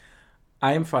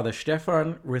I'm Father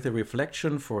Stefan with a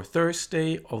reflection for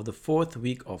Thursday of the fourth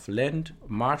week of Lent,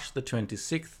 March the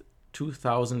 26th,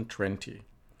 2020.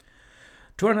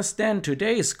 To understand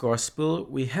today's Gospel,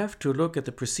 we have to look at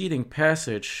the preceding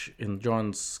passage in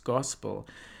John's Gospel.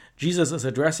 Jesus is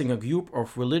addressing a group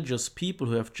of religious people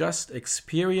who have just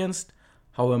experienced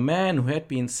how a man who had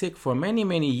been sick for many,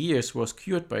 many years was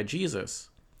cured by Jesus.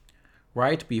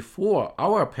 Right before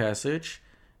our passage,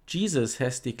 Jesus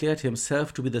has declared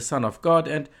himself to be the Son of God,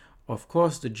 and of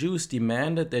course the Jews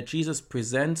demanded that Jesus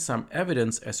present some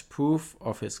evidence as proof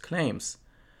of his claims.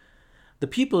 The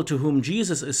people to whom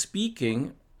Jesus is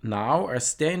speaking now are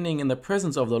standing in the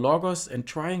presence of the Logos and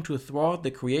trying to thwart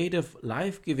the creative,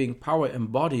 life-giving power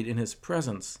embodied in his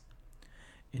presence.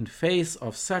 In face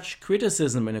of such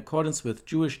criticism in accordance with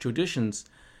Jewish traditions,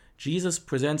 Jesus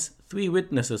presents three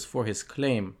witnesses for his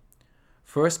claim.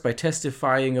 First, by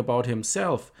testifying about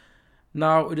himself.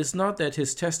 Now, it is not that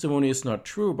his testimony is not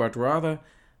true, but rather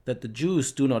that the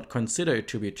Jews do not consider it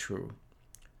to be true.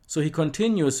 So he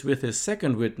continues with his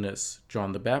second witness,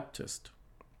 John the Baptist.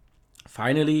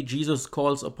 Finally, Jesus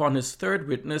calls upon his third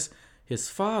witness, his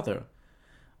Father.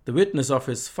 The witness of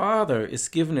his Father is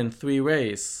given in three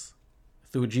ways.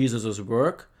 Through Jesus'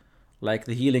 work, like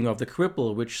the healing of the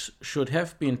cripple, which should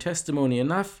have been testimony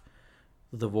enough,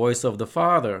 the voice of the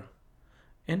Father,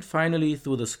 and finally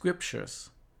through the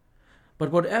Scriptures.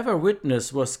 But whatever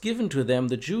witness was given to them,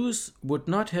 the Jews would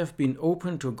not have been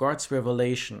open to God's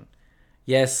revelation.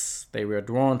 Yes, they were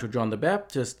drawn to John the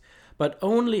Baptist, but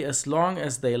only as long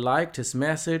as they liked his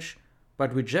message,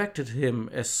 but rejected him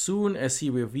as soon as he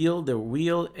revealed the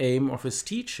real aim of his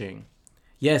teaching.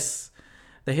 Yes,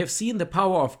 they have seen the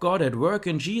power of God at work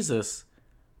in Jesus,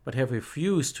 but have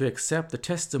refused to accept the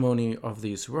testimony of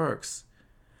these works.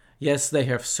 Yes, they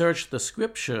have searched the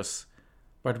Scriptures,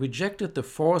 but rejected the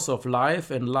force of life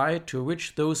and light to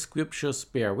which those Scriptures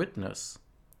bear witness.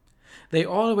 They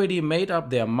already made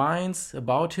up their minds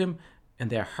about him,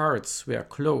 and their hearts were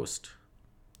closed.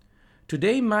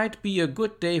 Today might be a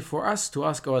good day for us to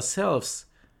ask ourselves,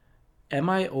 am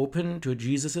I open to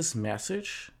Jesus'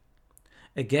 message?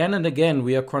 Again and again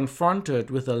we are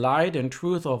confronted with the light and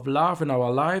truth of love in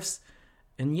our lives,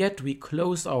 and yet we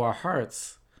close our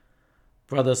hearts.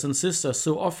 Brothers and sisters,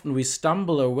 so often we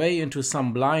stumble away into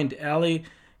some blind alley,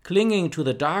 clinging to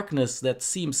the darkness that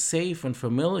seems safe and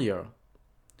familiar.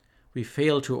 We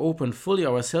fail to open fully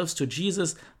ourselves to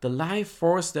Jesus, the life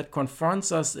force that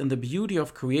confronts us in the beauty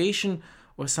of creation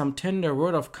or some tender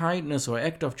word of kindness or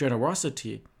act of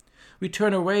generosity. We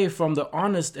turn away from the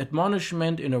honest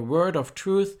admonishment in a word of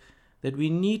truth that we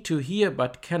need to hear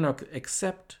but cannot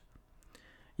accept.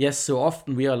 Yes, so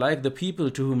often we are like the people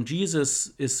to whom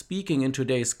Jesus is speaking in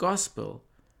today's Gospel.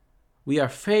 We are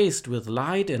faced with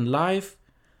light and life,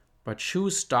 but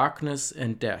choose darkness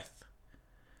and death.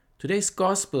 Today's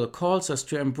Gospel calls us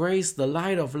to embrace the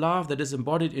light of love that is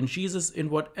embodied in Jesus in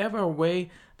whatever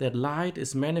way that light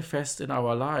is manifest in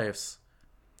our lives.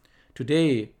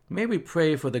 Today, may we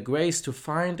pray for the grace to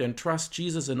find and trust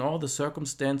Jesus in all the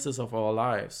circumstances of our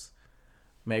lives.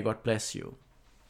 May God bless you.